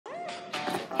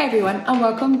Hey everyone, and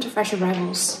welcome to Fresh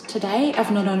Arrivals. Today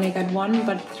I've not only got one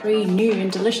but 3 new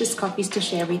and delicious coffees to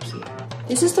share with you.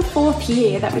 This is the 4th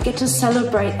year that we get to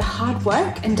celebrate the hard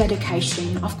work and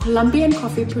dedication of Colombian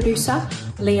coffee producer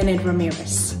Leonid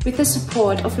Ramirez. With the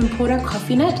support of importer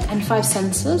CoffeeNet and 5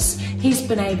 Senses, he's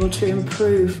been able to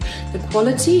improve the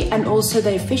quality and also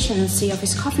the efficiency of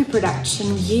his coffee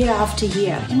production year after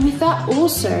year. And with that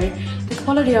also the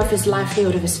quality of his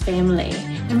livelihood of his family.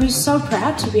 And we're so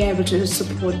proud to be able to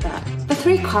support that. The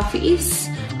 3 coffees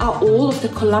are all of the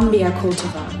Colombia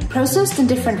cultivar, processed in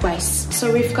different ways.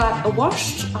 So we've got a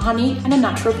washed, a honey, and a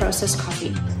natural processed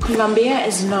coffee. Colombia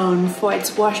is known for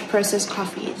its washed processed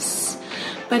coffees,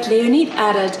 but Leonid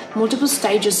added multiple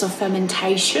stages of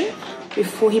fermentation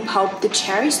before he pulped the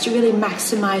cherries to really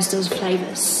maximize those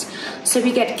flavors. So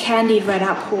we get candied red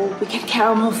apple, we get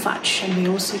caramel fudge, and we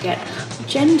also get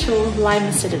gentle lime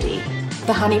acidity.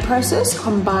 The honey process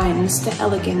combines the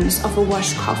elegance of a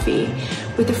washed coffee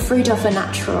with the fruit of a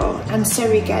natural, and so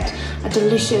we get a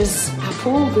delicious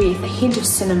apple with a hint of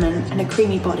cinnamon and a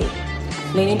creamy body.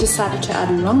 Lena decided to add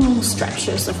long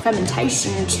stretches of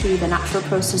fermentation to the natural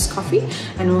processed coffee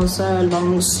and also a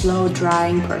long slow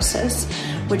drying process,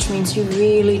 which means he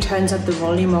really turns up the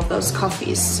volume of those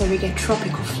coffees. So we get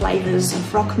tropical flavors of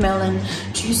rockmelon,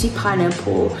 juicy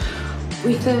pineapple,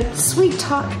 with a sweet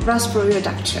tart raspberry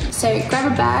reduction. So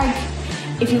grab a bag.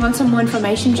 If you want some more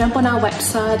information, jump on our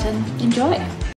website and enjoy.